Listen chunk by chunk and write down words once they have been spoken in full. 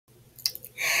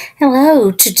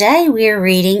Hello, today we're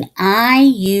reading I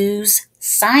Use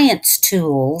Science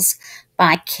Tools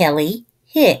by Kelli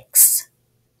Hicks.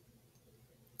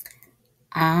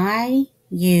 I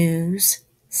use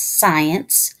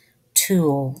science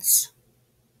tools.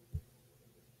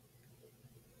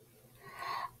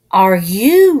 Are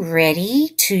you ready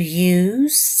to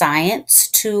use science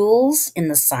tools in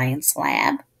the science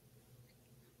lab?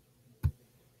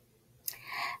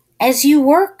 As you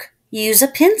work, use a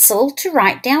pencil to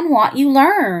write down what you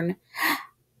learn.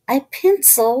 A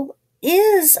pencil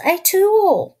is a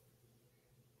tool.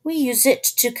 We use it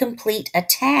to complete a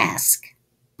task.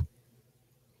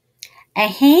 A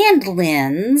hand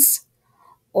lens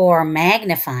or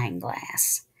magnifying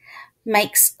glass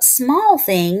makes small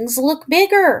things look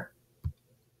bigger.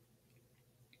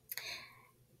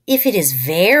 If it is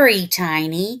very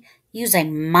tiny, use a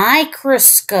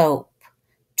microscope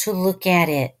to look at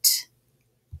it.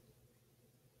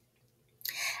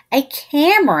 A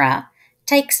camera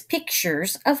takes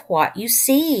pictures of what you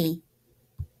see.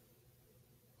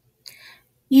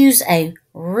 Use a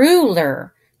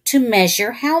ruler to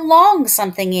measure how long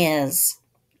something is.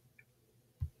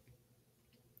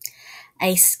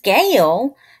 A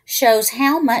scale shows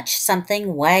how much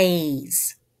something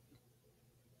weighs.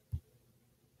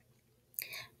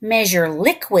 Measure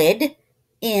liquid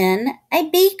in a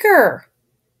beaker.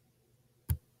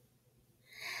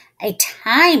 A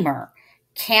timer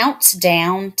counts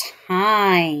down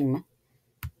time.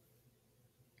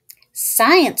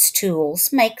 Science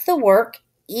tools make the work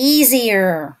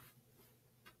easier.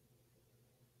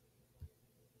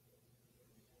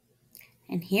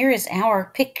 And here is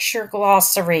our picture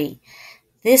glossary.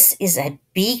 This is a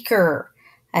beaker.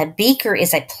 A beaker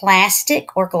is a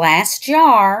plastic or glass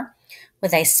jar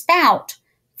with a spout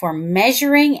for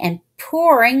measuring and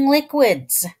pouring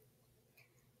liquids.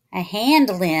 A hand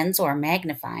lens or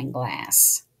magnifying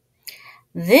glass.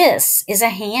 This is a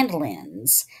hand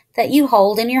lens that you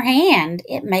hold in your hand.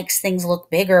 It makes things look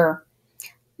bigger.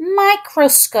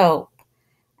 Microscope.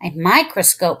 A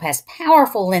microscope has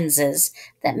powerful lenses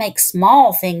that make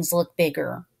small things look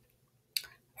bigger.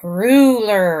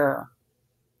 Ruler.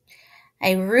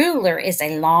 A ruler is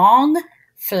a long,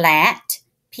 flat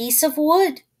piece of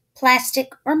wood,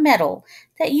 plastic, or metal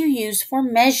that you use for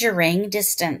measuring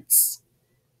distance.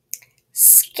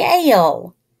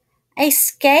 Scale. A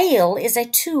scale is a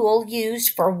tool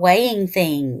used for weighing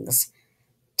things.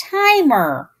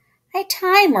 Timer. A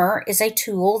timer is a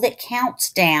tool that counts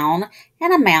down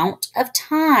an amount of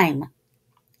time.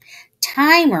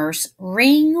 Timers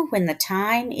ring when the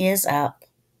time is up.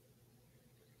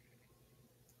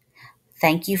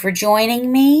 Thank you for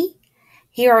joining me.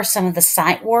 Here are some of the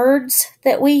sight words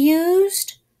that we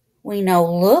used. We know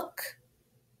look,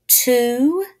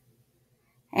 to,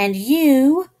 and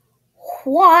you.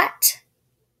 What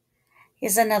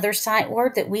is another sight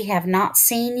word that we have not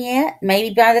seen yet.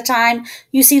 Maybe by the time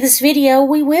you see this video,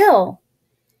 we will.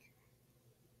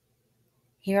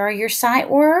 Here are your sight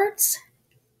words.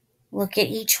 Look at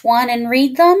each one and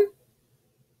read them.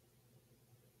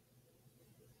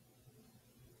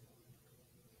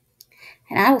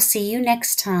 And I will see you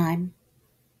next time.